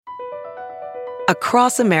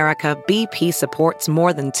Across America, BP supports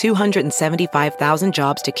more than 275,000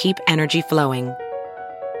 jobs to keep energy flowing.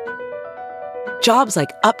 Jobs like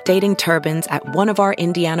updating turbines at one of our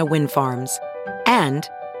Indiana wind farms and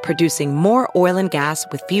producing more oil and gas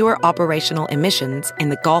with fewer operational emissions in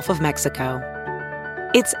the Gulf of Mexico.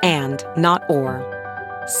 It's and, not or.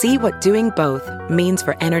 See what doing both means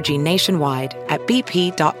for energy nationwide at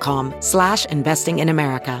bp.com/investing in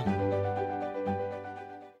America.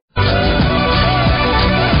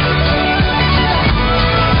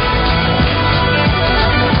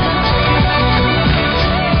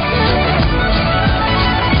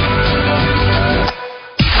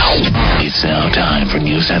 It's now time for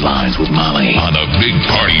news headlines with Molly on the Big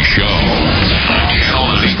Party Show on Channel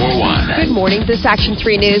 94.1. Good morning. This Action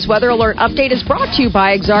 3 News weather alert update is brought to you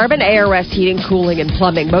by Exarban ARS Heating, Cooling, and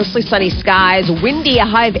Plumbing. Mostly sunny skies, windy, a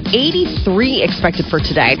high of 83 expected for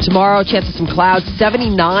today. Tomorrow, chance of some clouds,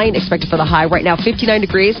 79 expected for the high. Right now, 59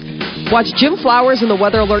 degrees. Watch Jim Flowers and the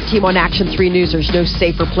Weather Alert team on Action 3 News. There's no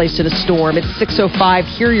safer place in a storm. It's 6:05.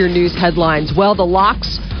 Here are your news headlines. Well, the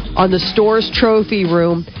locks on the store's trophy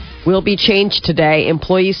room will be changed today.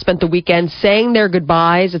 Employees spent the weekend saying their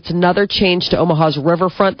goodbyes. It's another change to Omaha's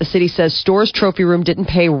riverfront. The city says store's trophy room didn't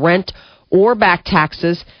pay rent or back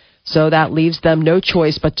taxes, so that leaves them no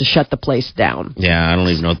choice but to shut the place down. Yeah, I don't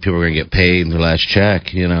even know if people are going to get paid their last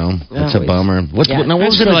check, you know. It's a bummer. What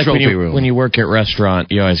was in the like trophy room? When you work at a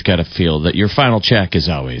restaurant, you always got to feel that your final check is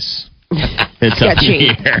always it's up in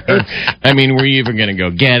the air. I mean, were you even going to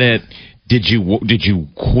go get it? Did you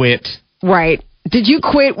quit? Right. Did you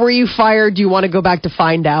quit? Were you fired? Do you want to go back to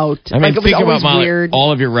find out? I mean, it was think always about weird.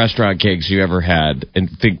 all of your restaurant gigs you ever had, and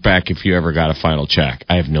think back if you ever got a final check.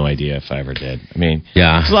 I have no idea if I ever did. I mean,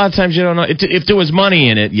 yeah. A lot of times you don't know. If there was money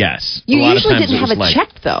in it, yes. You a lot usually of times didn't have a like, check,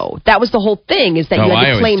 though. That was the whole thing, is that you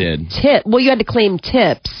had to claim tip. Well, you had to claim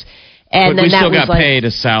tips. And but then we still that got paid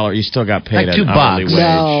a salary. You still got paid like $2. hourly wage.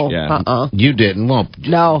 No, yeah. You didn't. Well,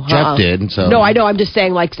 no, Jeff did. So no, I know. I'm just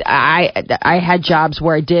saying, like, I had jobs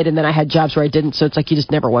where I did, and then I had jobs where I didn't. So it's like you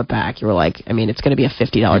just never went back. You were like, I mean, it's going to be a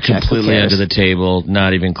 $50 check. Completely under the table,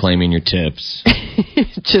 not even claiming your tips.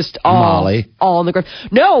 Just all Molly. all on the ground.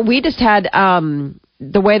 No, we just had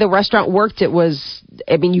the way the restaurant worked. It was,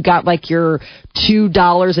 I mean, you got like your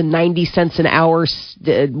 $2.90 an hour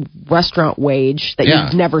restaurant wage that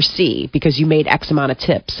you'd never see because you made X amount of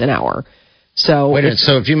tips an hour. So wait a minute.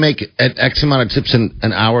 So if you make X amount of tips an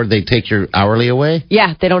hour, they take your hourly away?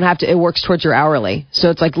 Yeah, they don't have to. It works towards your hourly. So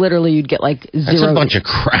it's like literally you'd get like zero. That's a bunch of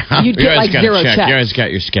crap. You'd get like zero checks. You always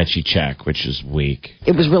got your sketchy check, which is weak.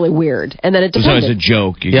 It was really weird. And then it depended. It was always a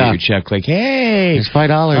joke. You get your check like, hey, it's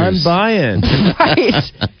 $5. I'm buying.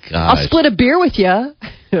 Right. I'll split a beer with you.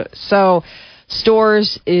 So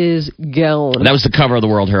stores is going. That was the cover of the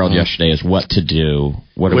World Herald yesterday, is what to do.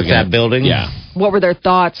 What with that building? Yeah. What were their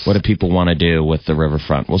thoughts? What do people want to do with the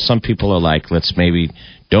riverfront? Well, some people are like, let's maybe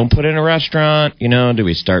don't put in a restaurant. You know, do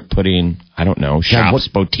we start putting, I don't know, shops,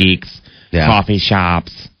 boutiques, coffee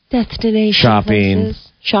shops, destination shopping,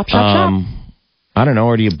 places. Shop. I don't know,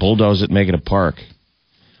 or do you bulldoze it, make it a park?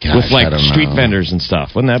 Gosh, with like street vendors and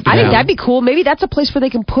stuff. Wouldn't that be I think that'd be cool. Maybe that's a place where they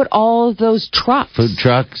can put all of those trucks. Food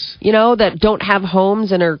trucks. You know, that don't have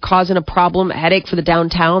homes and are causing a headache for the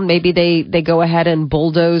downtown. Maybe they go ahead and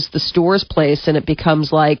bulldoze the store's place and it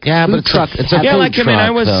becomes like food truck. It's a food like, truck, I mean, I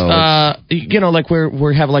was, you know, like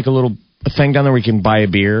we have like a thing down there where you can buy a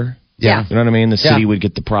beer. Yeah. You know what I mean? The city would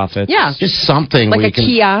get the profit. Yeah. Just something. Like where a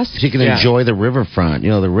kiosk. So you can enjoy the riverfront, you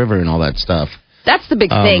know, the river and all that stuff. That's the big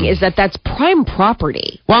thing, is that's prime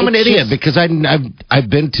property. Well, I'm an idiot because I've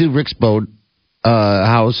been to Rick's boat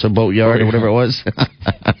house or boatyard or whatever it was.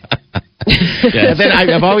 And then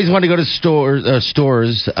I've always wanted to go to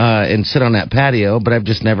stores and sit on that patio, but I've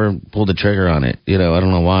just never pulled the trigger on it. You know, I don't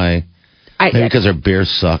know why. Maybe because their beer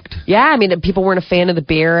sucked. Yeah, I mean, people weren't a fan of the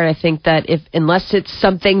beer, and I think that unless it's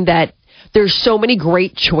something that there's so many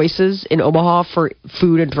great choices in Omaha for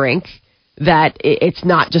food and drink, that it's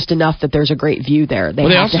not just enough that there's a great view there.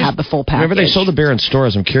 They have to have the full package. Remember, they sold the beer in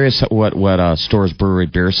stores. I'm curious what Stores Brewery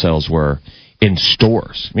beer sales were in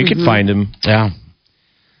stores. You could find them. Yeah.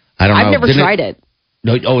 I don't know. I've never tried it.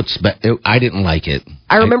 No, I didn't like it.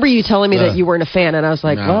 I remember you telling me that you weren't a fan, and I was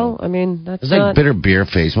like, well, I mean, that's It's like Bitter Beer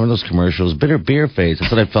Face, one of those commercials. Bitter Beer Face.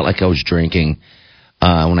 That's what I felt like I was drinking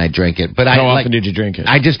when I drank it. But How often did you drink it?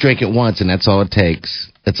 I just drank it once, and that's all it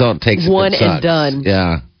takes. That's all it takes. One and done.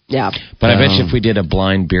 Yeah. Yeah. But I bet you if we did a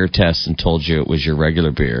blind beer test and told you it was your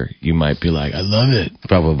regular beer, you might be like, I love it.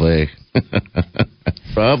 Probably.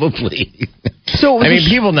 Probably. So I mean,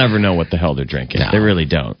 people never know what the hell they're drinking. No. They really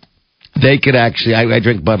don't. They could actually. I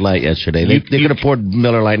drank Bud Light yesterday. They could have poured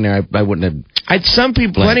Miller Lite in there. I wouldn't have.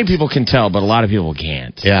 Plenty of people can tell, but a lot of people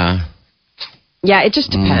can't. Yeah. Yeah, it just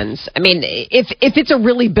depends. I mean, if it's a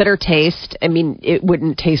really bitter taste, I mean, it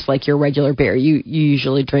wouldn't taste like your regular beer. You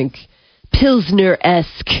usually drink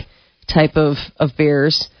Pilsner-esque type of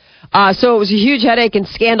beers. So it was a huge headache and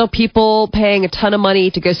scandal. People paying a ton of money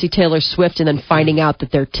to go see Taylor Swift and then finding out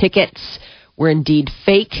that their tickets were indeed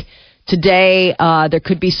fake. Today, there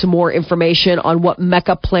could be some more information on what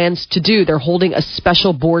Mecca plans to do. They're holding a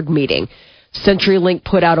special board meeting. CenturyLink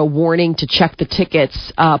put out a warning to check the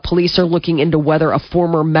tickets. Police are looking into whether a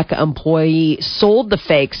former Mecca employee sold the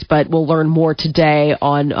fakes, but we'll learn more today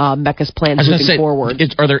on Mecca's plans moving forward.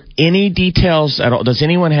 Are there any details at all? Does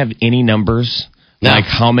anyone have any numbers? No. Like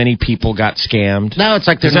how many people got scammed? No, it's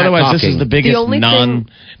like they're not otherwise talking. This is the biggest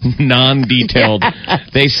non-detailed.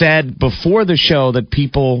 They said before the show that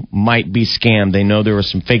people might be scammed. They know there were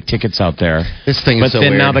some fake tickets out there. This thing is so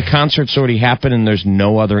weird. But then now the concert's already happened and there's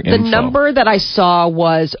no other info. The number that I saw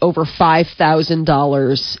was over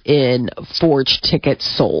 $5,000 in forged tickets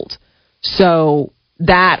sold. So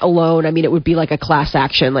that alone, I mean, it would be like a class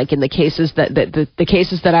action. Like in the cases the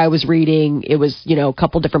cases that I was reading, it was, a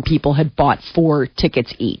couple different people had bought 4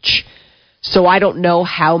 tickets each. So I don't know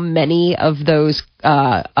how many of those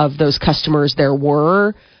customers there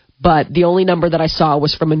were, but the only number that I saw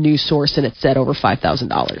was from a news source, and it said over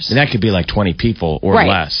 $5,000. And that could be like 20 people or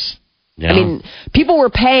less. Yeah. I mean, people were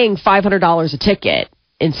paying $500 a ticket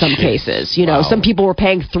in some cases. Wow. Some people were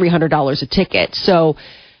paying $300 a ticket. So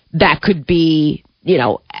that could be,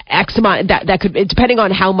 X amount. That could, depending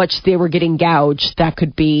on how much they were getting gouged, that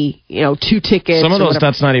could be, 2 tickets. Some of those,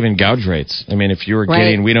 that's not even gouge rates. I mean, if you were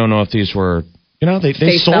getting, we don't know if these were,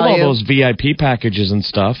 they sold all those VIP packages and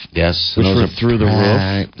stuff. Yes. Which were through the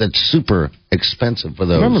roof. That's super expensive for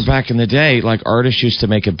those. I remember back in the day, like artists used to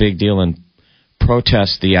make a big deal and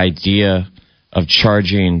protest the idea of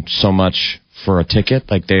charging so much for a ticket.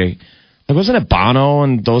 Wasn't it Bono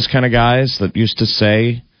and those kind of guys that used to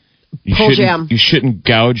say, you shouldn't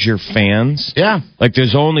gouge your fans? Yeah. Like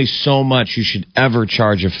there's only so much you should ever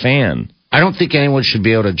charge a fan. I don't think anyone should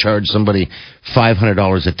be able to charge somebody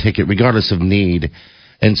 $500 a ticket, regardless of need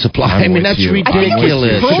and supply. I mean, that's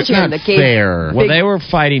ridiculous. It's not fair. Well, they were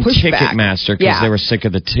fighting Ticketmaster because they were sick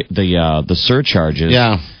of the surcharges.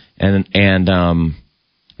 Yeah. And it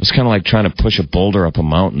was kind of like trying to push a boulder up a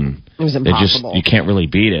mountain. It was impossible. You can't really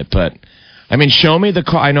beat it. But I mean, show me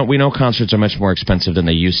we know concerts are much more expensive than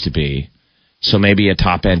they used to be. So maybe a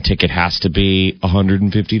top-end ticket has to be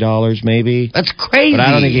 $150, maybe. That's crazy. But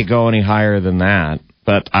I don't think you go any higher than that.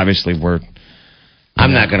 But obviously,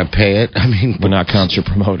 I'm not going to pay it. I mean, we're not concert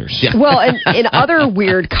promoters. Yeah. Well, and in other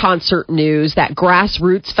weird concert news, that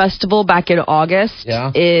Grassroots Festival back in August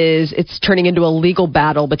it's turning into a legal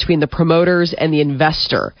battle between the promoters and the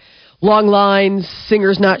investor. Long lines,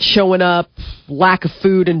 singers not showing up, lack of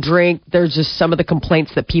food and drink. There's just some of the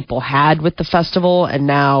complaints that people had with the festival, and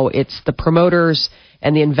now it's the promoters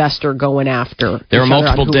and the investor going after. There were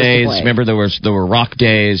multiple days. Remember, there were rock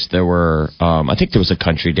days. There were, I think there was a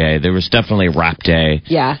country day. There was definitely a rap day.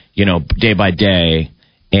 Yeah. Day by day,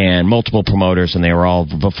 and multiple promoters, and they were all,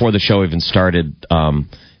 before the show even started,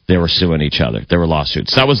 they were suing each other. There were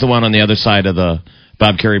lawsuits. That was the one on the other side of the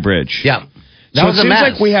Bob Kerrey Bridge. Yeah. So it seems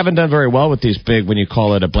like we haven't done very well with these big, when you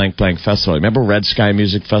call it a blank festival. Remember Red Sky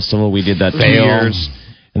Music Festival? We did that for years.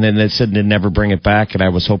 And then they said they'd never bring it back, and I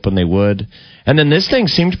was hoping they would. And then this thing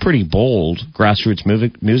seemed pretty bold. Grassroots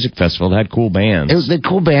Music Festival. It had cool bands. They had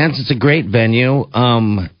cool bands. It's a great venue.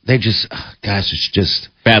 They just, it's just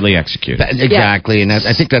badly executed. Exactly. Yeah. And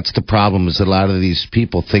I think that's the problem, is that a lot of these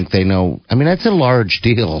people think they know. I mean, that's a large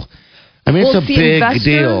deal. I mean, it's a big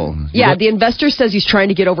deal. Yeah, the investor says he's trying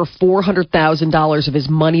to get over $400,000 of his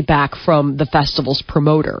money back from the festival's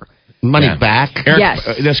promoter. Money back? Yes.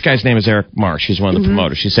 This guy's name is Eric Marsh. He's one of the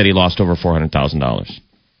promoters. She said he lost over $400,000.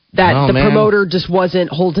 That the promoter just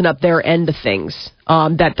wasn't holding up their end of things.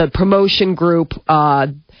 That the promotion group,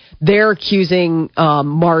 they're accusing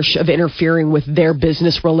Marsh of interfering with their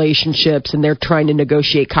business relationships, and they're trying to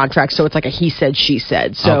negotiate contracts. So it's like a he said, she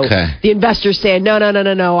said. So the investor's saying, no,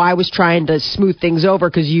 I was trying to smooth things over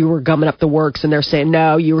because you were gumming up the works. And they're saying,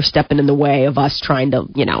 no, you were stepping in the way of us trying to,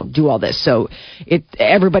 do all this. So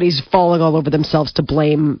everybody's falling all over themselves to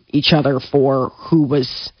blame each other for who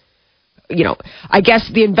was... I guess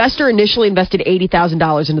the investor initially invested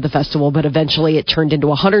 $80,000 into the festival, but eventually it turned into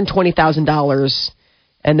 $120,000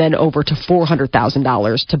 and then over to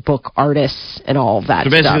 $400,000 to book artists and all of that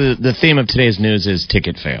stuff. So basically, the theme of today's news is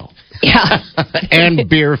ticket fail. Yeah. And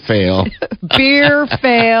beer fail. Beer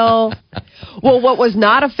fail. Well, what was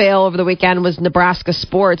not a fail over the weekend was Nebraska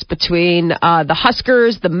sports between the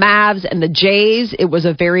Huskers, the Mavs, and the Jays. It was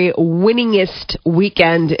a very winningest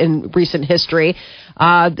weekend in recent history.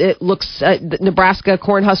 It looks the Nebraska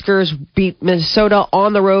Cornhuskers beat Minnesota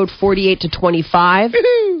on the road 48-25.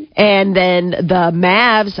 And then the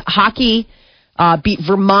Mavs hockey beat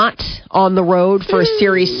Vermont on the road for a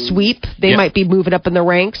series sweep. They might be moving up in the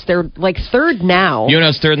ranks. They're like third now.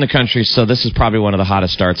 UNO's third in the country, so this is probably one of the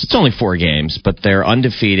hottest starts. It's only 4 games, but they're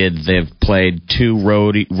undefeated. They've played 2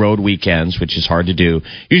 road weekends, which is hard to do.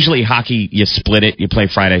 Usually hockey, you split it. You play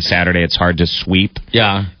Friday, Saturday. It's hard to sweep.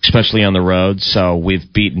 Yeah. Especially on the road. So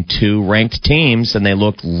we've beaten 2 ranked teams, and they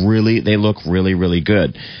look really, really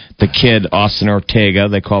good. The kid, Austin Ortega,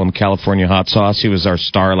 they call him California Hot Sauce. He was our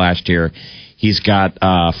star last year. He's got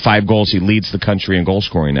 5 goals. He leads the country in goal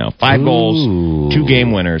scoring now. 5 goals, 2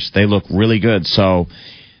 game winners. They look really good. So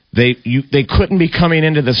they couldn't be coming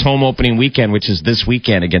into this home opening weekend, which is this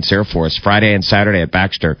weekend against Air Force, Friday and Saturday at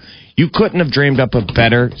Baxter. You couldn't have dreamed up a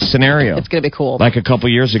better scenario. It's going to be cool. Like a couple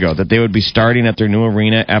years ago, that they would be starting at their new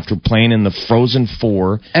arena after playing in the Frozen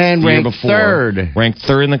Four and the year ranked before. third. Ranked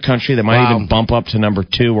third in the country. They might even bump up to number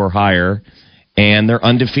 2 or higher. And they're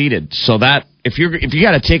undefeated. So that if you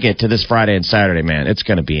got a ticket to this Friday and Saturday, man, it's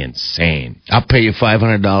going to be insane. I'll pay you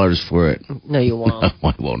 $500 for it. No, you won't. No,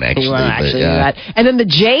 I won't actually. You won't actually do that. And then the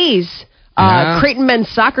Jays, Creighton men's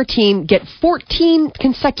soccer team, get 14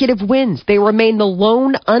 consecutive wins. They remain the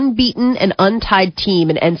lone unbeaten and untied team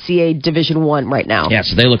in NCAA Division I right now. Yeah,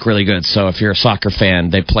 so they look really good. So if you're a soccer fan,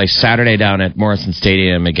 they play Saturday down at Morrison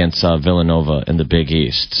Stadium against Villanova in the Big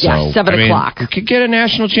East. So, yeah, 7 o'clock. We could get a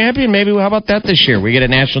national champion. Maybe how about that this year? We get a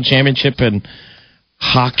national championship in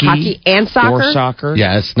hockey and soccer. Or soccer.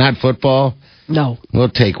 Yeah, it's not football. No. We'll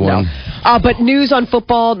take one. No. But news on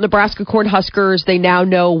football, Nebraska Cornhuskers, they now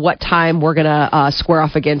know what time we're going to square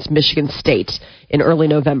off against Michigan State in early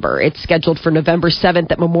November. It's scheduled for November 7th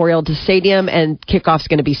at Memorial Stadium, and kickoff's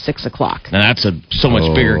going to be 6 o'clock. Now, that's a so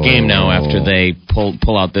much bigger game now after they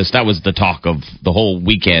pull out this. That was the talk of the whole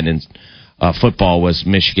weekend in football was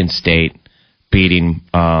Michigan State beating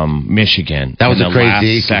Michigan. That was a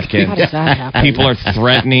crazy last second. How does that happen? People are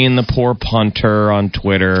threatening the poor punter on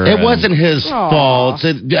Twitter. It wasn't his fault.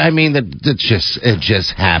 It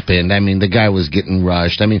just happened. I mean, the guy was getting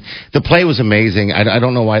rushed. I mean, the play was amazing. I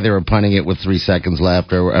don't know why they were punting it with 3 seconds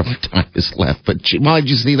left or whatever time is left. But Molly, did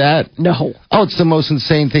you see that? No. Oh, it's the most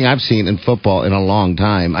insane thing I've seen in football in a long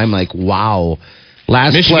time. I'm like, wow.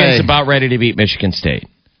 Michigan's about ready to beat Michigan State.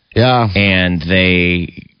 Yeah. And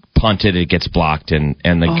they punted, it gets blocked, and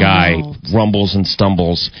the guy rumbles and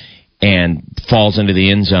stumbles and falls into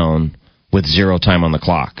the end zone with 0 time on the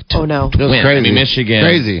clock. Oh, no. It was win. crazy. I mean,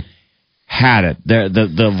 Michigan had it.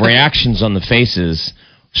 The reactions on the faces,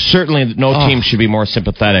 certainly no team should be more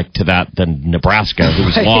sympathetic to that than Nebraska, who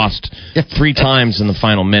was lost 3 times in the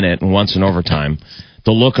final minute and once in overtime.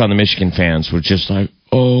 The look on the Michigan fans was just like,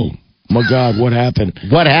 oh, my God, what happened?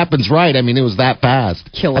 What happens, right? I mean, it was that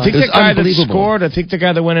fast. Killer. I think the guy that scored, I think the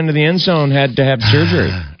guy that went into the end zone had to have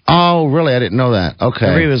surgery. Oh, really? I didn't know that.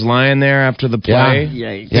 Okay. He was lying there after the play.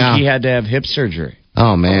 Yeah. He had to have hip surgery.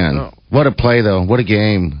 Oh, man. Oh, no. What a play, though. What a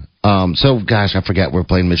game. So, gosh, I forgot we're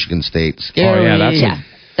playing Michigan State. Scary. Oh, yeah,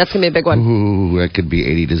 that's going to be a big one. Ooh, that could be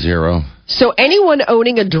 80-0. So anyone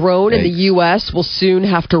owning a drone in the U.S. will soon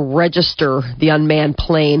have to register the unmanned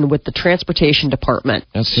plane with the Transportation Department.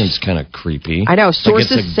 That seems kind of creepy. I know.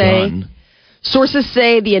 Sources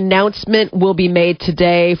say the announcement will be made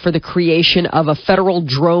today for the creation of a federal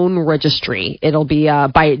drone registry. It'll be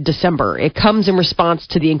by December. It comes in response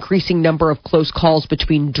to the increasing number of close calls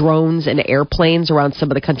between drones and airplanes around some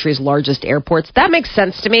of the country's largest airports. That makes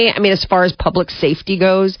sense to me. I mean, as far as public safety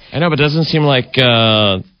goes. I know, but it doesn't seem like,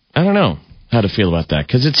 I don't know how to feel about that.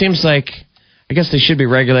 Because it seems like, I guess they should be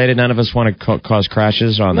regulated. None of us want to cause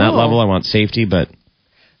crashes on that level. I want safety, but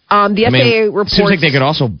the FAA reports. It seems like they could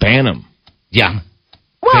also ban them. Yeah.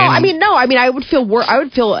 Well, I mean, no. I mean, I would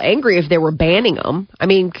feel angry if they were banning them. I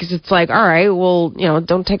mean, because it's like, all right, well,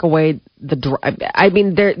 don't take away the. I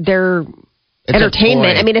mean, they're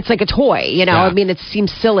entertainment. I mean, it's like a toy. Yeah. I mean, it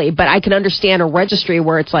seems silly, but I can understand a registry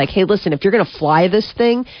where it's like, hey, listen, if you're going to fly this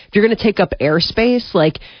thing, if you're going to take up airspace,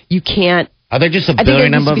 like you can't. Are there just a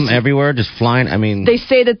billion of them everywhere, just flying? I mean, they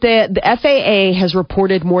say that the FAA has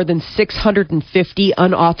reported more than 650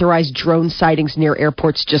 unauthorized drone sightings near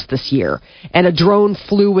airports just this year, and a drone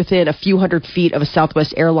flew within a few hundred feet of a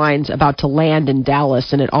Southwest Airlines about to land in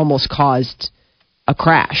Dallas, and it almost caused a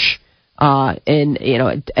crash. At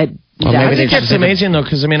I think that's amazing though,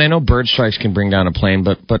 because I mean, I know bird strikes can bring down a plane,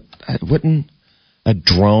 but wouldn't a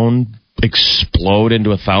drone explode into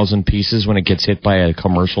 1,000 pieces when it gets hit by a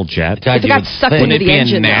commercial jet? If it got sucked into the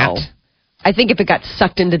engine, though. I think if it got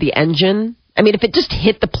sucked into the engine, I mean, if it just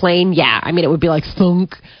hit the plane, yeah, I mean, it would be like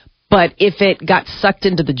thunk. But if it got sucked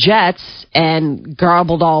into the jets and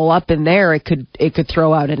garbled all up in there, it could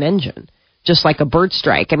throw out an engine, just like a bird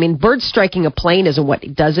strike. I mean, bird striking a plane isn't what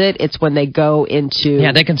does it. It's when they go into...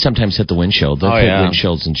 Yeah, they can sometimes hit the windshield. They'll hit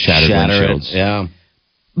windshields and shattered windshields. Yeah.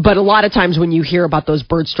 But a lot of times when you hear about those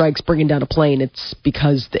bird strikes bringing down a plane, it's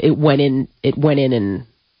because it went in and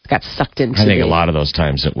got sucked into. I think a lot of those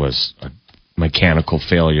times it was a mechanical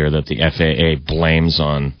failure that the FAA blames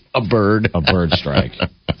on a bird strike.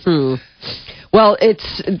 Well,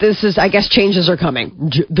 I guess changes are coming.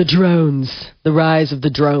 The drones, the rise of the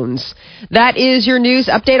drones. That is your news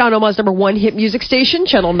update on Omaha's number one hit music station,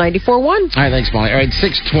 Channel 94.1. All right, thanks, Molly. All right,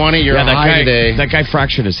 6:20. You're high today. That guy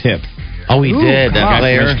fractured his hip. Oh, he did. That guy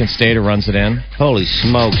player. from Michigan State who runs it in. Holy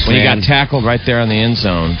smokes! When he got tackled right there in the end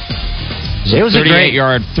zone. It was a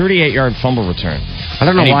 38-yard fumble return. I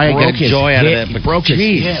don't know why I got joy out of that, but broke his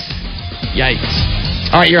hip. Yikes.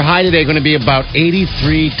 All right, your high today going to be about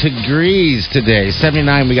 83 degrees today.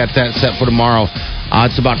 79, we got that set for tomorrow.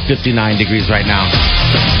 It's about 59 degrees right now.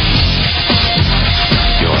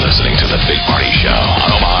 You're listening to The Big Party Show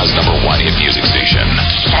on Omaha's number one hit music station.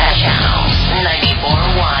 Channel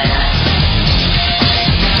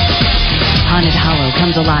 94.1. Haunted Hollow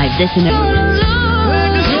comes alive this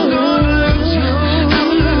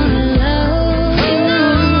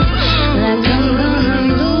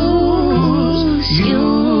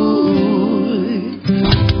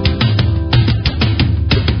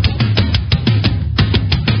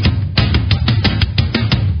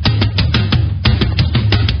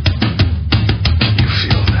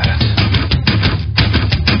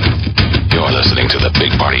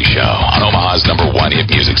Party Show on Omaha's number one hit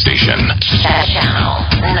music station. Channel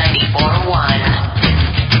 94.1.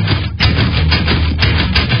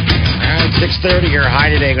 All right, 6:30. Your high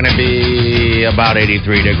today going to be about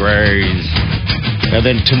 83 degrees. And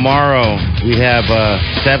then tomorrow we have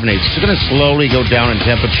 70. It's going to slowly go down in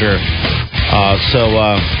temperature. So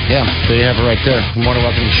you have it right there. Good morning,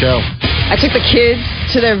 welcome to the show. I took the kids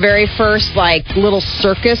to their very first little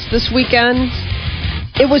circus this weekend.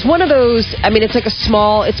 It was one of those, I mean, it's it's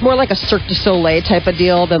more like a Cirque du Soleil type of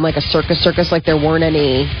deal than like a circus. Like there weren't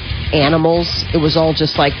any animals. It was all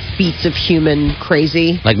just like feats of human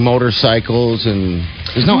crazy. Like motorcycles and...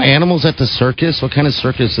 There's no animals at the circus? What kind of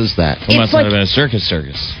circus is that? It must not have been a circus.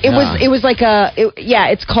 It was like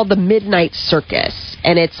it's called the Midnight Circus.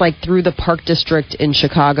 And it's like through the Park District in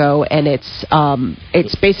Chicago. And it's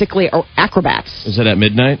basically acrobats. Is it at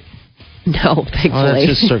midnight? No, thankfully. Oh, that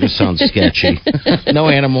just circus sounds sketchy. No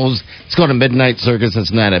animals. It's called a midnight circus.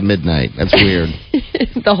 It's not at midnight. That's weird.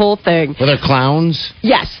 The whole thing. Were there clowns?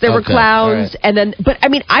 Yes, there were clowns. Right. And then, but I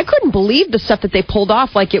mean, I couldn't believe the stuff that they pulled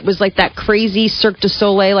off. Like it was like that crazy Cirque du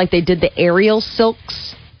Soleil, like they did the aerial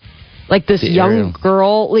silks. Like this young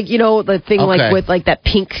girl, like, the thing like with like that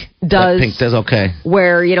Pink does. That Pink does, okay.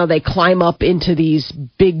 Where, they climb up into these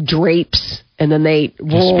big drapes. And then they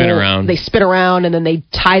roll, spin around. They spin around, and then they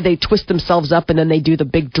twist themselves up, and then they do the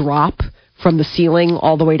big drop from the ceiling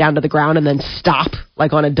all the way down to the ground, and then stop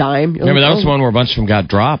like on a dime. Remember that was one where a bunch of them got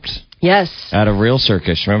dropped? Yes. At a real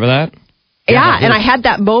circus. Remember that? Yeah, and I had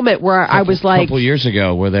that moment where I was like, a couple years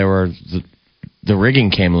ago, where they were the rigging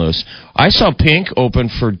came loose. I saw Pink open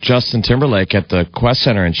for Justin Timberlake at the Quest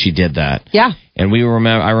Center, and she did that. Yeah. And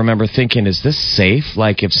I remember thinking, is this safe?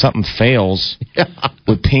 Like, if something fails,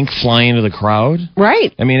 would Pink fly into the crowd?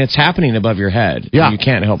 Right. I mean, it's happening above your head. Yeah. You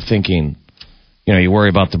can't help thinking, you worry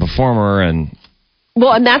about the performer and...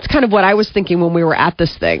 Well, and that's kind of what I was thinking when we were at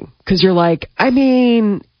this thing. Because you're like, I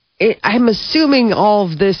mean... I'm assuming all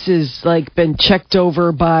of this is like been checked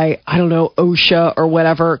over by, I don't know, OSHA or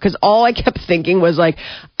whatever. Because all I kept thinking was like,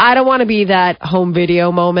 I don't want to be that home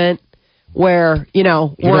video moment where, you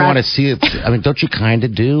don't want to see it. I mean, don't you kind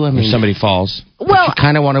of do? I mean, if somebody falls. Well, you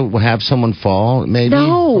kind of want to have someone fall, maybe?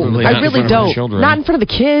 No, I really don't. Children. Not in front of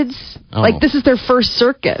the kids. Oh. Like, this is their first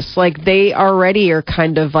circus. Like, they already are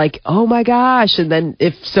kind of like, oh my gosh. And then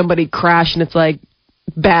if somebody crashed and it's like,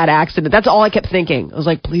 bad accident. That's all I kept thinking. I was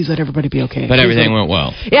like, please let everybody be okay. But everything went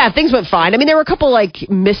well. Yeah, things went fine. I mean, there were a couple like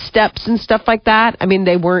missteps and stuff like that. I mean,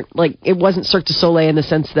 they weren't like, it wasn't Cirque du Soleil in the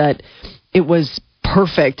sense that it was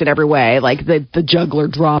perfect in every way. Like the juggler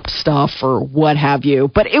dropped stuff or what have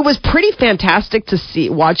you. But it was pretty fantastic to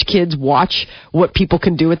watch kids watch what people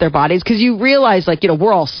can do with their bodies. Because you realize, like,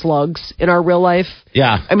 we're all slugs in our real life.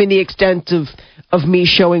 Yeah. I mean, the extent of me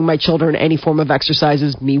showing my children any form of exercise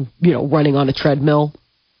is me, running on a treadmill.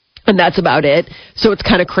 And that's about it. So it's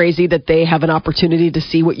kind of crazy that they have an opportunity to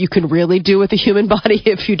see what you can really do with a human body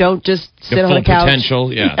if you don't just sit The on a full couch.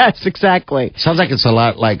 potential, yeah. Yes, exactly. Sounds like it's a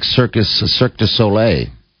lot like Cirque du Soleil.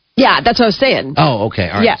 Yeah, that's what I was saying. Oh, okay.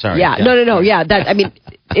 All right. Yeah, Sorry. yeah. No. Yeah, that. I mean,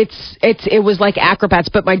 it was like acrobats.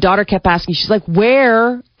 But my daughter kept asking. She's like,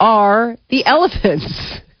 "Where are the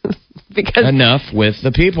elephants?" Because Enough with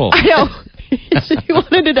the people. I know. She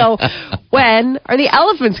wanted to know, when are the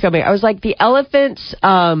elephants coming? I was like, the elephants,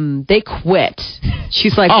 they quit.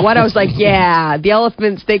 She's like, what? I was like, yeah, the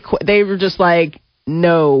elephants, they quit. They were just like,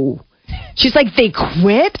 no. She's like, they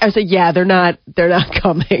quit? I was like, yeah, they're not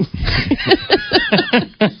coming.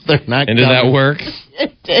 They're not. And did that work?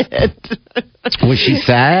 It did. Was she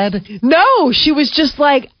sad? No, she was just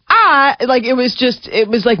like, like it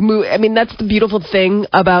was like, I mean, that's the beautiful thing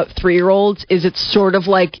about 3-year-olds is it's sort of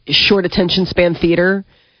like short attention span theater.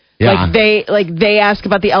 Yeah. They ask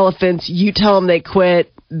about the elephants, you tell them they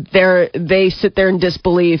quit. They sit there in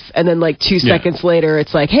disbelief, and then like 2 seconds later,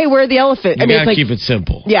 it's like, hey, where are the elephants? You I mean, gotta it's like, keep it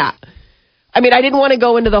simple. yeah. I mean, I didn't want to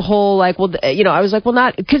go into the whole like, well, I was like, well,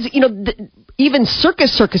 not because even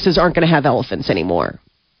circuses aren't going to have elephants anymore.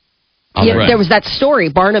 Oh, Yeah, right. there was that story.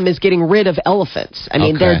 Barnum is getting rid of elephants. I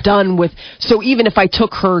mean, Okay. they're done with. So even if I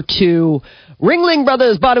took her to Ringling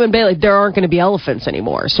Brothers, Bottom and Bailey, there aren't going to be elephants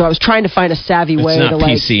anymore. So I was trying to find a savvy way It's not to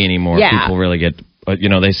PC anymore. Yeah. People really get,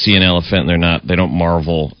 they see an elephant and they don't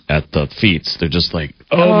marvel at the feats. They're just like,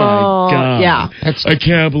 oh my God. yeah. I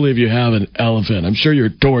can't believe you have an elephant. I'm sure you're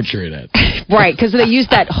torturing it. Right, because they used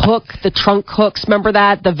that hook, the trunk hooks. Remember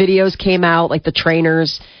that? The videos came out, like the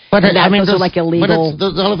trainers. But and those are like illegal.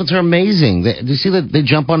 Those elephants are amazing. Do you see that they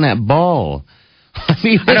jump on that ball? I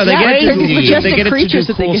mean, I know, they Yeah, get it they're to majestic they get it to creatures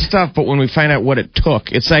do that they cool get- stuff, but when we find out what it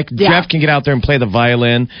took, it's like Yeah. Jeff can get out there and play the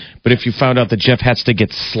violin, but if you found out that Jeff has to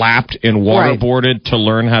get slapped and waterboarded to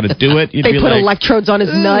learn how to do it, you'd They be put like, electrodes on his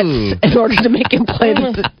 "Ooh." nuts in order to make him play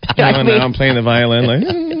the. I mean, now I'm playing the violin. Like,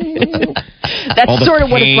 all that's the sort of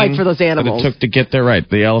what it's pain like for those that animals. it took to get there right.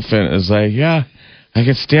 The elephant is like, yeah, I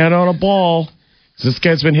can stand on a ball. This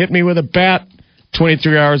guy's been hitting me with a bat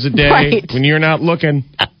 23 hours a day Right. when you're not looking.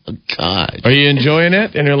 Oh, God. Are you enjoying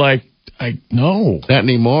it? And you're like, no. Not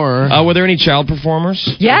anymore. Were there any child performers?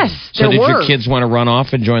 Yes, So there did were. your kids want to run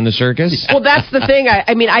off and join the circus? Well, that's the thing.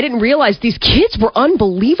 I mean, I didn't realize these kids were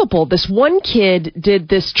unbelievable. This one kid did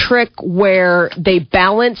this trick where they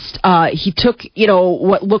balanced. He took,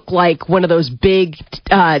 what looked like one of those big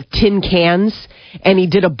tin cans, and he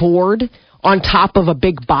did a board on top of a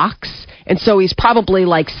big box. And so he's probably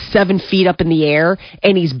like 7 feet up in the air,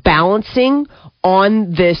 and he's balancing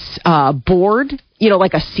on this board,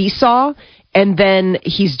 like a seesaw. And then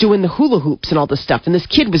he's doing the hula hoops and all this stuff. And this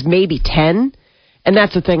kid was maybe 10. And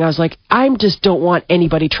that's the thing. I was like, I just don't want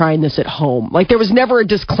anybody trying this at home. Like, there was never a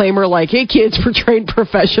disclaimer like, hey, kids, we're trained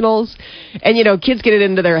professionals. And, kids get it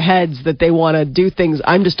into their heads that they want to do things.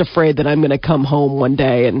 I'm just afraid that I'm going to come home one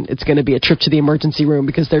day and it's going to be a trip to the emergency room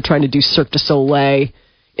because they're trying to do Cirque du Soleil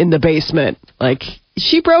in the basement. Like,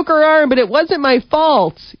 she broke her arm, but it wasn't my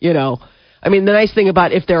fault, I mean, the nice thing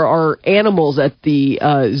about if there are animals at the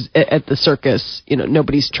circus,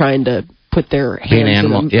 nobody's trying to put their hands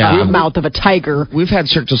in the mouth of a tiger. We've had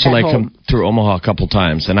Cirque du Soleil come through Omaha a couple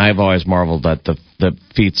times, and I've always marveled at the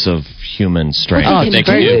feats of human strength. Oh, that they it's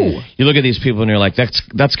can great. do. You look at these people, and you're like,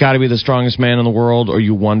 that's got to be the strongest man in the world, or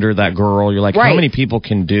you wonder that girl. You're like, Right. how many people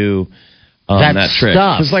can do that trick?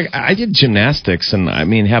 stuff. Because like I did gymnastics, and I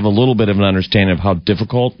mean have a little bit of an understanding of how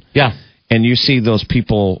difficult. Yeah. And you see those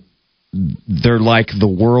people, they're like the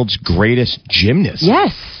world's greatest gymnasts.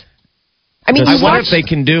 Yes. I mean, I you wonder watch if they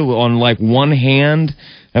can do on like one hand.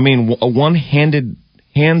 I mean, a one-handed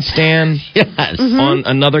handstand Yes. on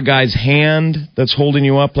another guy's hand that's holding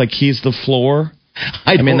you up like he's the floor.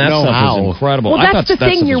 I mean, that know stuff how. is incredible. Well, I that's thought the that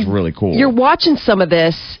thing. stuff You're was really cool. You're watching some of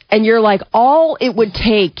this, and you're like, all it would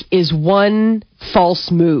take is one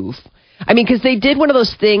false move. I mean, because they did one of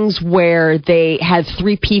those things where they had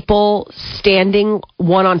 3 people standing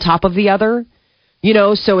one on top of the other.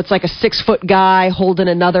 So it's like a 6-foot guy holding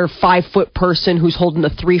another 5-foot person who's holding a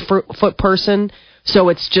 3-foot person. So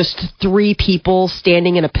it's just 3 people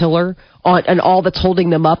standing in a pillar, and all that's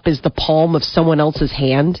holding them up is the palm of someone else's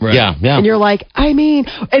hand. Right. Yeah. And you're like,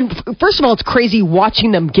 and first of all, it's crazy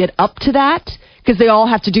watching them get up to that because they all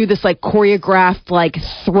have to do this like choreographed like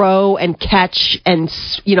throw and catch and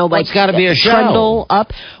like it's gotta be a show. trundle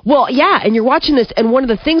up. Well, yeah, and you're watching this, and one of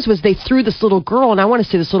the things was they threw this little girl, and I want to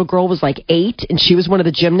say this little girl was like 8, and she was one of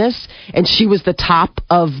the gymnasts, and she was the top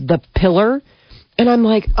of the pillar, and I'm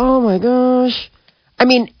like, oh my gosh. I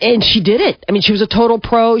mean, and she did it. I mean, she was a total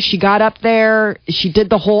pro. She got up there. She did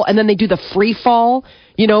the whole, and then they do the free fall,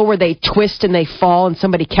 where they twist and they fall and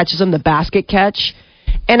somebody catches them, the basket catch.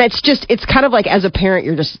 And it's kind of like, as a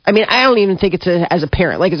parent, I don't even think it's as a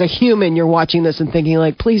parent. Like, as a human, you're watching this and thinking,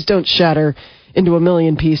 like, please don't shatter into a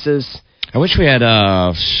million pieces. I wish we had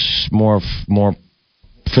more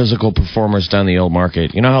physical performers down the old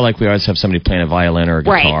market. You know how, like, we always have somebody playing a violin or a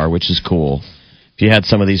guitar, which is cool. If you had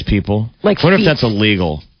some of these people. I wonder if that's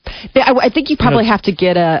illegal. I think you probably have to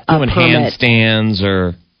get a doing permit. handstands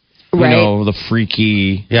or, the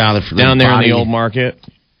freaky. Yeah, down there in the old market.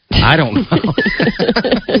 I don't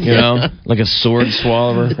know. Like a sword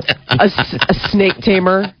swallower. a snake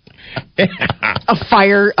tamer. a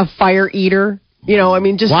fire eater.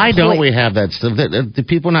 Just why don't we have that stuff? Do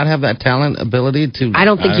people not have that talent, ability to? I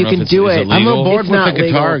don't think you can do it. I'm on board with the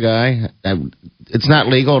guitar guy. It's not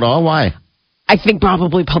legal at all. Why? I think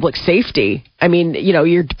probably public safety. I mean,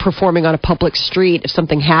 you're performing on a public street. If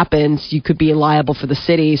something happens, you could be liable for the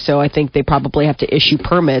city. So I think they probably have to issue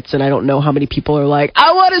permits. And I don't know how many people are like,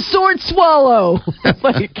 I want a sword swallow.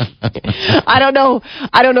 I don't know.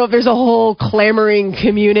 I don't know if there's a whole clamoring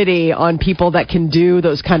community on people that can do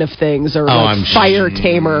those kind of things or fire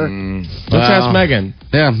tamer. Let's ask Megan.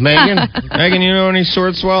 Yeah, Megan. Megan, you know any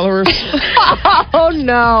sword swallowers? Oh,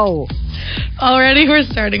 no. We're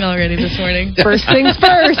starting already this morning. First things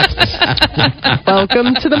first.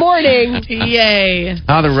 Welcome to the morning. Yay.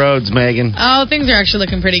 How are the roads, Megan? Oh, things are actually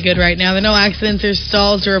looking pretty good right now. There are no accidents or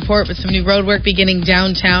stalls to report, but some new road work beginning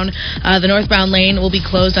downtown. The northbound lane will be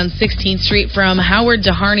closed on 16th Street from Howard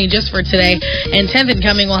to Harney just for today. And 10th and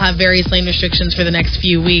Coming will have various lane restrictions for the next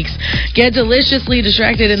few weeks. Get deliciously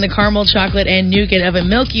distracted in the caramel, chocolate, and nougat of a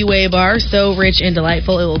Milky Way bar. So rich and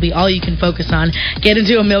delightful, it will be all you can focus on. Get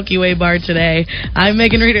into a Milky Way bar today. I'm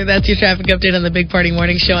Megan Reeder. That's your traffic update on the Big Party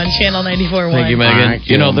Morning Show on Channel 94.1. Thank you,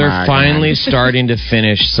 Megan. They're finally starting to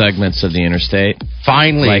finish segments of the interstate.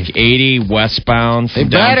 Finally. Like 80 westbound from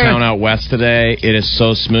downtown out west today. It is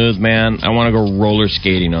so smooth, man. I want to go roller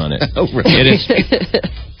skating on it. Oh, really? It is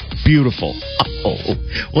beautiful. Oh,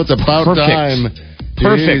 well, it's about time.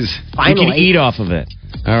 Perfect. Finally. You can eat off of it.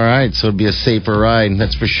 All right, so it'll be a safer ride,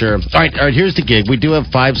 that's for sure. All right, here's the gig. We do have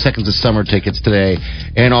 5 seconds of summer tickets today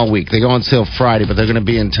and all week. They go on sale Friday, but they're going to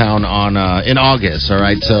be in town in August, all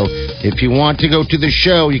right? So if you want to go to the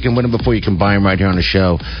show, you can win them before you can buy them right here on the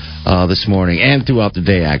show this morning and throughout the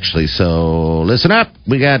day, actually. So listen up.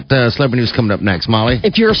 We got celebrity news coming up next. Molly?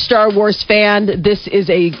 If you're a Star Wars fan, this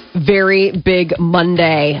is a very big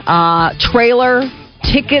Monday. Trailer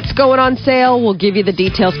tickets going on sale. We'll give you the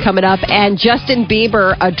details coming up. And Justin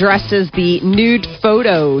Bieber addresses the nude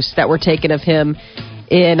photos that were taken of him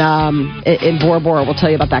in Bora Bora. We'll tell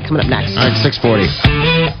you about that coming up next. All right, 6:40.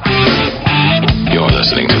 You're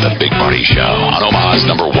listening to The Big Party Show on Omaha's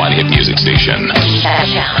 #1 hit music station.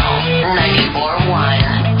 Channel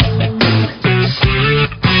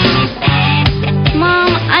 94.1.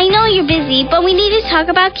 Mom, I know you're busy, but we need to talk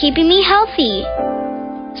about keeping me healthy.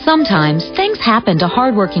 Sometimes things happen to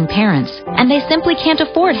hardworking parents, and they simply can't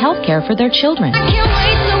afford health care for their children. I can't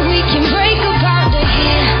wait so we can break apart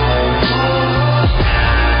again.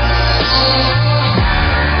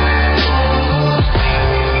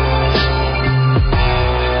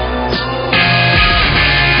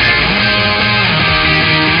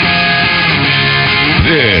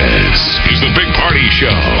 This is The Big Party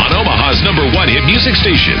Show on Omaha's #1 hit music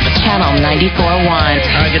station. Channel 94.1. All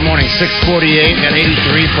right, good morning. 6:48 at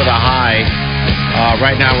 83 for the high.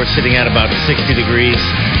 Right now we're sitting at about 60 degrees.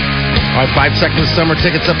 All right, 5 seconds summer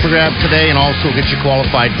tickets up for grab today, and also we'll get you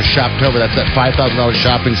qualified for Shoptober. That's that $5,000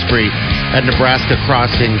 shopping spree at Nebraska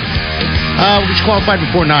Crossing. We'll get you qualified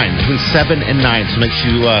before 9, between 7 and 9. So make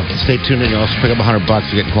sure you stay tuned, and you also pick up $100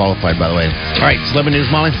 for getting qualified, by the way. All right, celebrity news,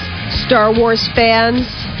 Molly. Star Wars fans,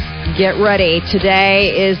 get ready.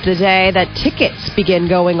 Today is the day that tickets begin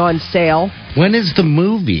going on sale. When is the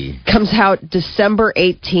movie? Comes out December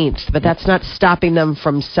 18th, but that's not stopping them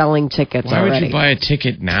from selling tickets Why already. would you buy a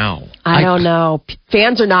ticket now? I don't know.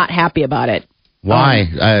 Fans are not happy about it. Why?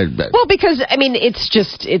 Well, because, I mean,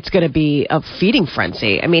 it's going to be a feeding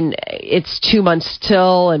frenzy. I mean, it's 2 months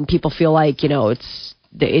till, and people feel like,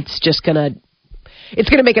 it's just going to... It's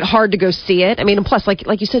going to make it hard to go see it. I mean, and plus,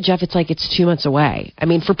 like you said, Jeff, it's 2 months away. I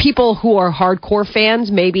mean, for people who are hardcore fans,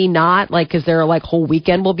 maybe not, because their whole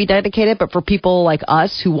weekend will be dedicated. But for people like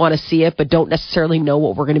us who want to see it but don't necessarily know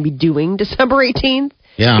what we're going to be doing December 18th,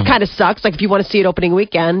 it kind of sucks. Like, if you want to see it opening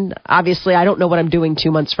weekend, obviously, I don't know what I'm doing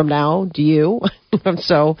 2 months from now. Do you?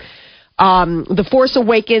 So, The Force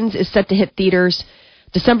Awakens is set to hit theaters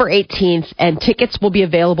December 18th, and tickets will be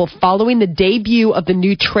available following the debut of the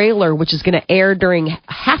new trailer, which is going to air during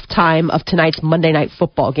halftime of tonight's Monday Night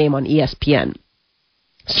Football game on ESPN.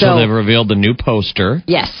 So they've revealed the new poster.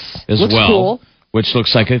 Yes. As looks well. Cool. Which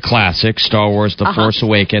looks like a classic, Star Wars The Force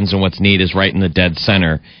Awakens, and what's neat is right in the dead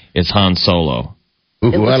center is Han Solo.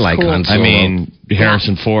 Ooh, I like Han Solo. I mean,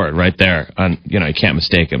 Harrison Ford right there. You can't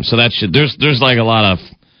mistake him. So that there's like a lot of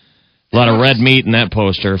red meat in that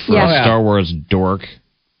poster for a Star Wars dork.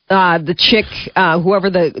 The chick, whoever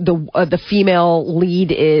the female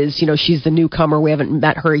lead is, she's the newcomer. We haven't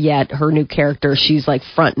met her yet. Her new character, she's like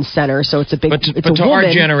front and center. So it's a big. But to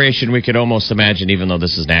our generation, we could almost imagine, even though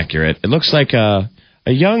this isn't accurate, it looks like a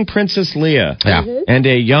young Princess Leia and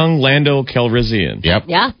a young Lando Calrissian. Yep.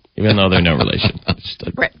 Yeah. Even though they're no relation, just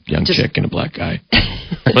a young chick and a black guy.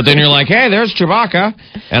 But then you're like, hey, there's Chewbacca,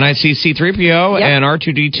 and I see C-3PO and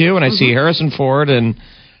R2-D2, and I see Harrison Ford, and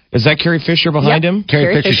is that Carrie Fisher behind him?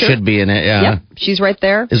 Carrie Fisher should be in it, yeah. Yep, she's right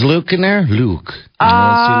there. Is Luke in there? Luke.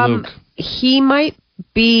 I see Luke. He might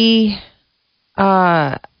be,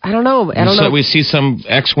 I don't know. So we see some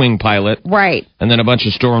X-Wing pilot. Right. And then a bunch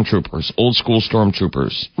of stormtroopers, old school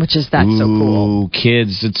stormtroopers. Which is, that's so cool. Ooh,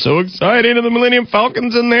 kids, it's so exciting, and the Millennium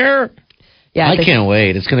Falcon's in there. Yeah, I can't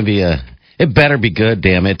wait. It's going to be it better be good,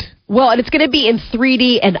 damn it. Well, and it's going to be in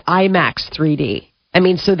 3D and IMAX 3D. I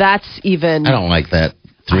mean, so that's even... I don't like that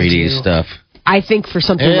 3D stuff. I think for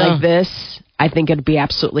something like this, I think it'd be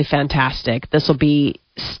absolutely fantastic. This will be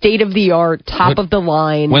state-of-the-art, top of the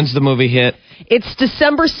line. When's the movie hit? It's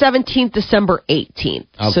December 17th, December 18th.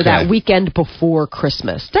 Okay. So that weekend before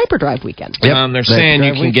Christmas. Diaper Drive weekend. Yep. They're saying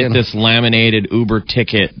you can get this laminated Uber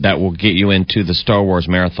ticket that will get you into the Star Wars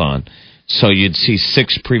marathon. So you'd see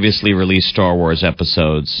 6 previously released Star Wars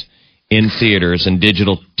episodes in theaters in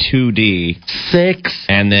digital 2D. 6.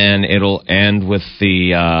 And then it'll end with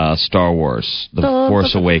the Star Wars, The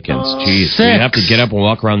Force Awakens. Jeez, so you have to get up and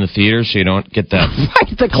walk around the theater so you don't get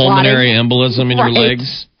that pulmonary embolism in your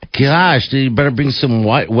legs. Gosh, dude, you better bring some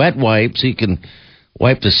wet wipes so you can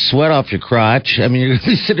wipe the sweat off your crotch. I mean, you're going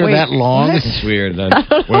to sit there that long. It's weird.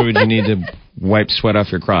 Why would you need to wipe sweat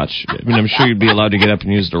off your crotch? I mean, I'm sure you'd be allowed to get up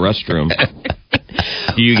and use the restroom.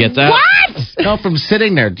 Do you get that? What? No, from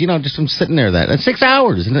sitting there. Just from sitting there. That's 6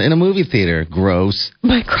 hours in a movie theater. Gross.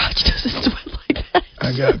 My crotch doesn't sweat like that.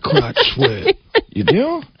 I got crotch sweat. You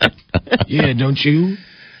do? Yeah, don't you?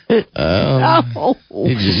 Oh.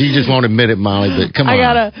 You just won't admit it, Molly, but come on. I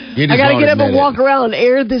gotta get up and walk around and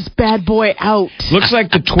air this bad boy out. Looks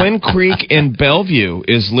like the Twin Creek in Bellevue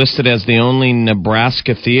is listed as the only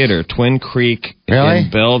Nebraska theater. Twin Creek in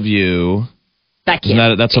Bellevue.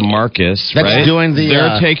 That's a Marcus, right?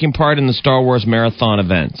 They're taking part in the Star Wars marathon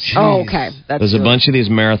events. Oh, okay. There's a bunch of these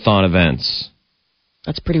marathon events.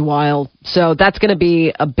 That's pretty wild. So that's going to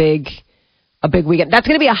be a big weekend. That's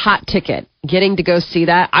going to be a hot ticket. Getting to go see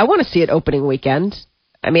that. I want to see it opening weekend.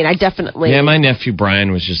 I mean, I definitely... Yeah, my nephew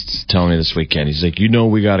Brian was just telling me this weekend. He's like,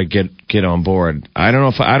 we got to get on board. I don't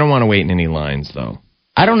know I don't want to wait in any lines, though.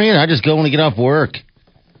 I don't either. I just go when I get off work.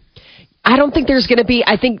 I don't think there's going to be...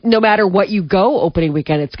 I think no matter what you go opening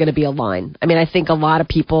weekend, it's going to be a line. I mean, I think a lot of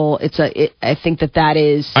people... I think that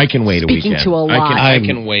is... I can wait a weekend. Speaking to a lot. I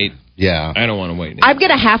can wait. Yeah. I don't want to wait. I'm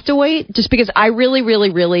going to have to wait just because I really, really,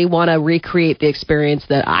 really want to recreate the experience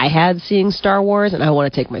that I had seeing Star Wars, and I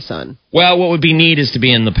want to take my son. Well, what would be neat is to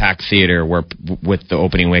be in the packed theater with the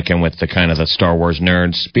opening weekend with the kind of the Star Wars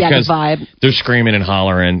nerds. Because the vibe. They're screaming and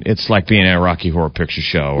hollering. It's like being at a Rocky Horror Picture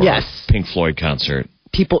Show or a Pink Floyd concert.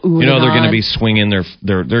 People oohing they're going to be swinging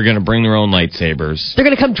they're going to bring their own lightsabers. They're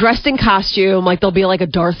going to come dressed in costume, like there'll be like a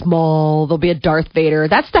Darth Maul, there'll be a Darth Vader.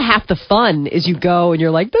 That's half the fun is you go and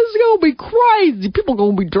you're like, this is going to be crazy. People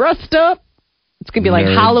going to be dressed up. It's going to be like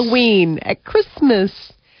Halloween at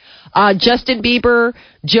Christmas. Justin Bieber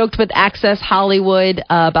joked with Access Hollywood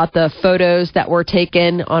about the photos that were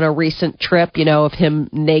taken on a recent trip, of him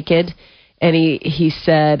naked. And he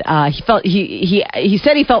said he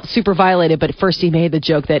said he felt super violated, but at first he made the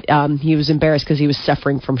joke that he was embarrassed because he was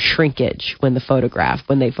suffering from shrinkage when they photographed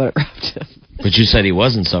him. But you said he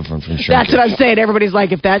wasn't suffering from shrinkage. That's what I'm saying. Everybody's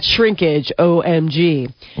like, if that's shrinkage,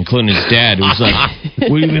 OMG. Including his dad, who's like,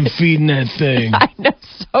 what have you been feeding that thing? I know,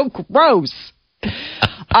 so gross.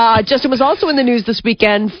 Justin was also in the news this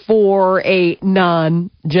weekend for a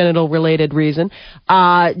non-genital related reason.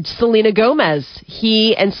 Selena Gomez.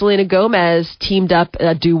 He and Selena Gomez teamed up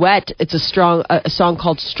a duet. It's a song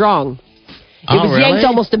called Strong. It was yanked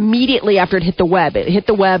almost immediately after it hit the web. It hit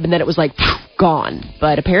the web and then it was like gone.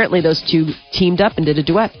 But apparently those two teamed up and did a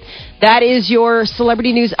duet. That is your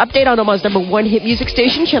celebrity news update on Omaha's #1 hit music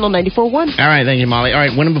station, Channel 94.1. All right, thank you, Molly. All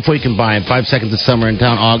right, win them before you can buy them. 5 seconds of summer in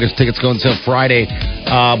town, August. Tickets go until Friday,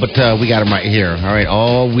 but we got them right here. All right,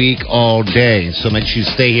 all week, all day. So make sure you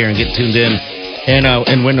stay here and get tuned in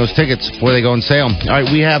and win those tickets before they go on sale. All right,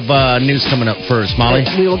 we have news coming up first. Molly?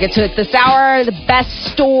 We will get to it this hour. The best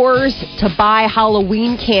stores to buy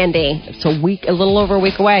Halloween candy. It's a little over a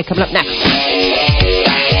week away. Coming up next.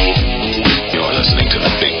 You're listening to The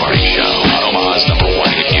Big Party Show on Omaha's #1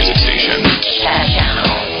 hit music station. Channel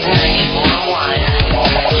 94.1.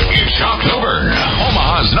 It's Shocktober.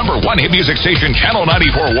 Omaha's #1 hit music station, Channel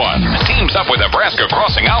 94.1, teams up with Nebraska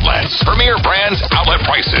Crossing Outlets, Premier Brands outlet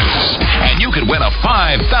prices. And you could win a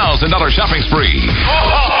 $5,000 shopping spree.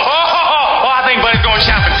 I think Buddy's going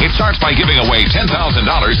shopping. It starts by giving away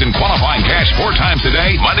 $10,000 in qualifying cash 4 times a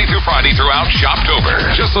day, Monday through Friday throughout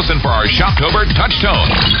Shoptober. Just listen for our Shoptober touch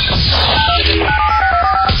tones.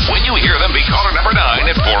 When you hear them, be caller number 9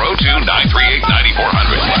 at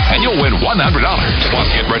 402-938-9400. And you'll win $100. Plus,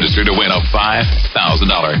 get registered to win a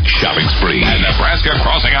 $5,000 shopping spree at Nebraska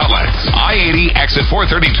Crossing Outlets. I-80, exit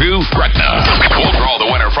 432, Gretna. We'll draw the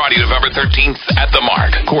winner Friday, November 13th at The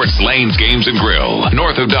Mark, Courts Lanes Games and Grill,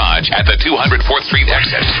 north of Dodge at the 204th Street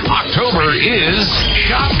exit. October is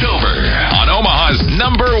Shoptober on Omaha's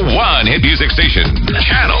 #1 hit music station,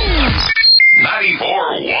 Channel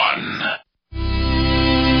 94.1.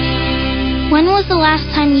 When was the last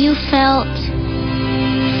time you felt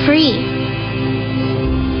free?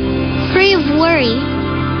 Free of worry.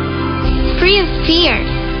 Free of fear.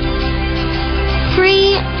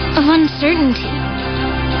 Free of uncertainty.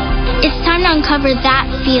 It's time to uncover that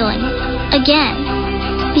feeling again,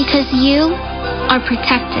 because you are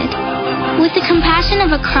protected with the compassion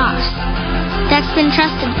of a cross that's been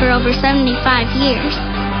trusted for over 75 years.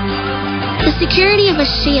 The security of a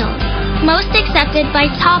shield, most accepted by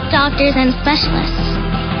top doctors and specialists,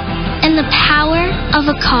 and the power of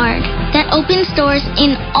a card that opens doors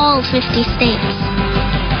in all 50 states,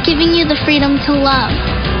 giving you the freedom to love,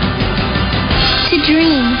 to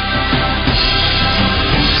dream,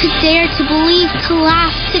 to dare, to believe, to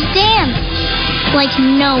laugh, to dance like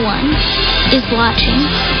no one is watching.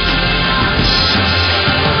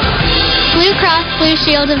 Blue Cross Blue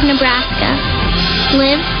Shield of Nebraska.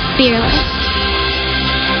 Live fearless.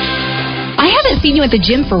 I haven't seen you at the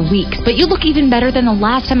gym for weeks, but you look even better than the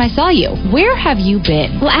last time I saw you. Where have you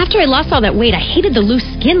been? Well, after I lost all that weight, I hated the loose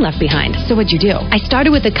skin left behind. So what'd you do? I started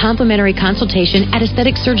with a complimentary consultation at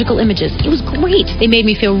Aesthetic Surgical Images. It was great. They made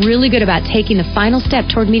me feel really good about taking the final step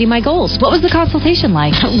toward meeting my goals. What was the consultation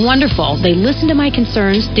like? Wonderful. They listened to my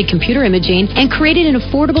concerns, did computer imaging, and created an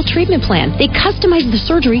affordable treatment plan. They customized the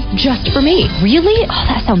surgery just for me. Really? Oh,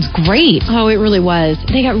 that sounds great. Oh, it really was.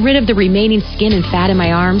 They got rid of the remaining skin and fat in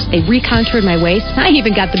my arms. They recontoured my waist. I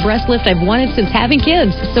even got the breast lift I've wanted since having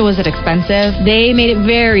kids. So was it expensive? They made it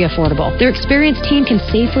very affordable. Their experienced team can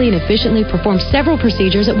safely and efficiently perform several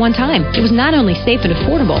procedures at one time. It was not only safe and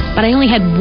affordable, but I only had